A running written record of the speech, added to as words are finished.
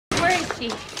Where is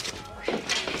she?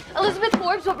 Elizabeth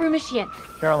Forbes, what room is she in?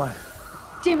 Caroline.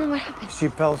 Damon, what happened? She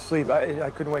fell asleep. I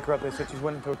couldn't wake her up. They said she's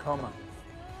went into a coma.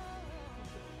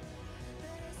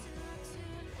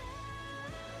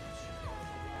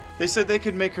 They said they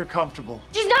could make her comfortable.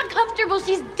 She's not comfortable,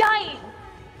 she's dying!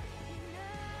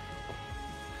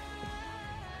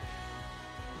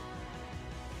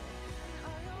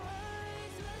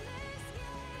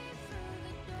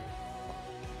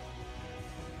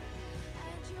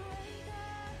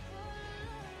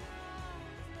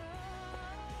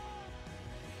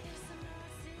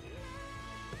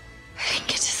 I didn't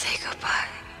get to say goodbye.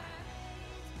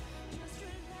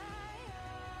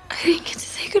 I didn't get to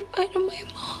say goodbye to my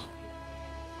mom.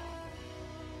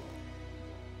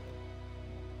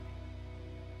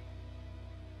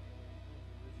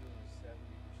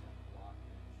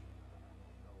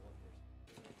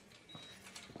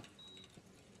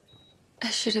 I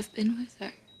should have been with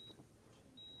her.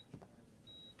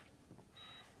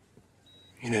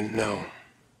 You didn't know.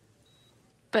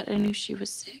 But I knew she was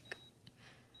sick.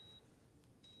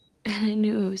 And I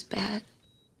knew it was bad.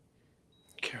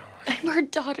 Caroline. I'm her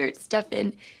daughter,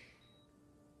 Stefan.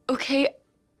 Okay,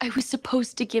 I was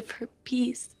supposed to give her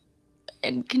peace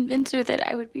and convince her that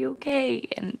I would be okay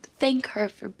and thank her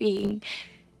for being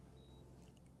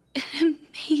an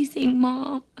amazing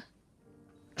mom.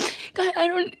 God, I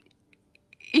don't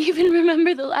even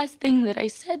remember the last thing that I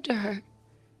said to her.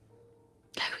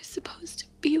 I was supposed to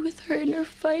be with her in her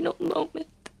final moment.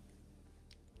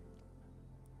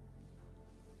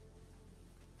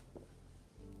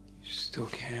 You still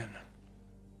can.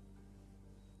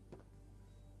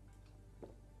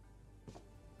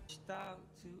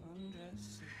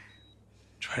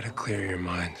 Try to clear your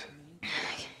mind.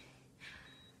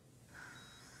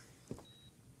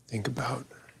 Think about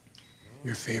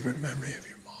your favorite memory of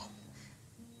your mom.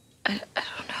 I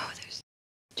don't know. There's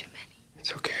too many.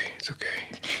 It's okay. It's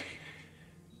okay.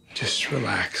 Just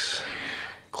relax.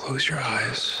 Close your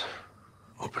eyes.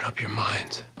 Open up your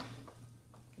mind.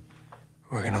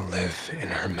 We're gonna live in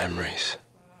her memories.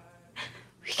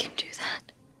 We can do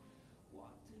that.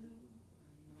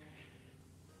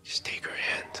 Just take her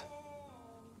hand.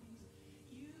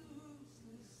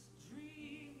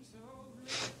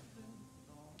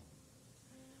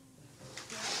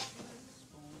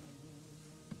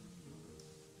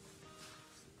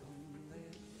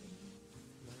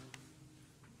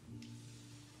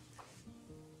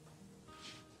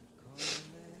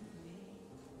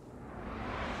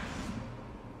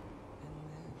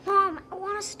 Mom, I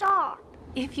want to stop.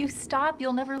 If you stop,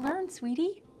 you'll never learn,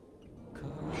 sweetie.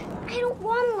 I don't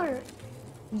want to learn.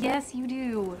 Yes, you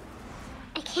do.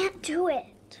 I can't do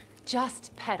it.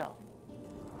 Just pedal.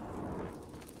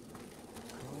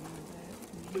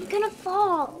 I'm gonna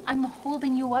fall. I'm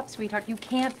holding you up, sweetheart. You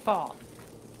can't fall.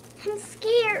 I'm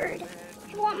scared.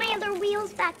 I want my other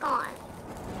wheels back on.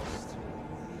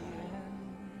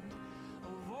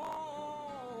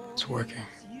 It's working.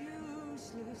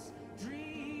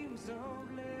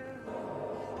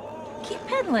 Keep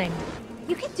pedaling.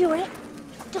 You can do it.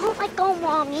 Don't let go,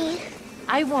 Mommy.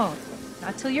 I won't.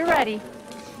 Not till you're ready.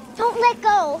 Don't let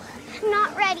go. I'm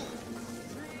not ready.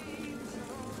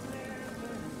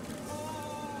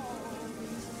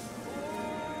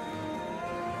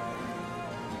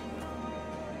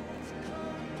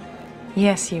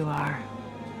 Yes, you are.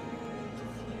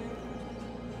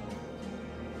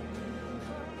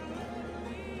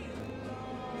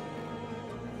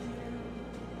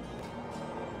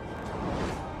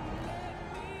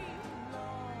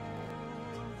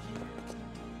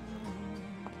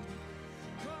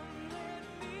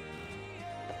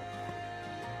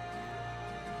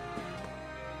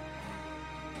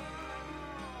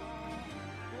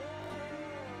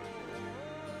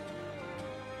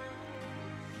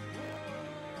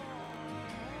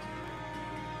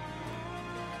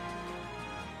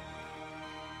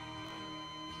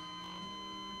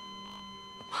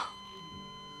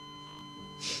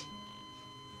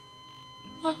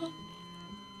 Mom.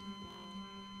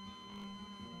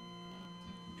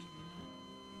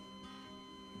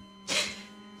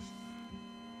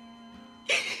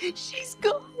 She's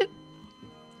gone.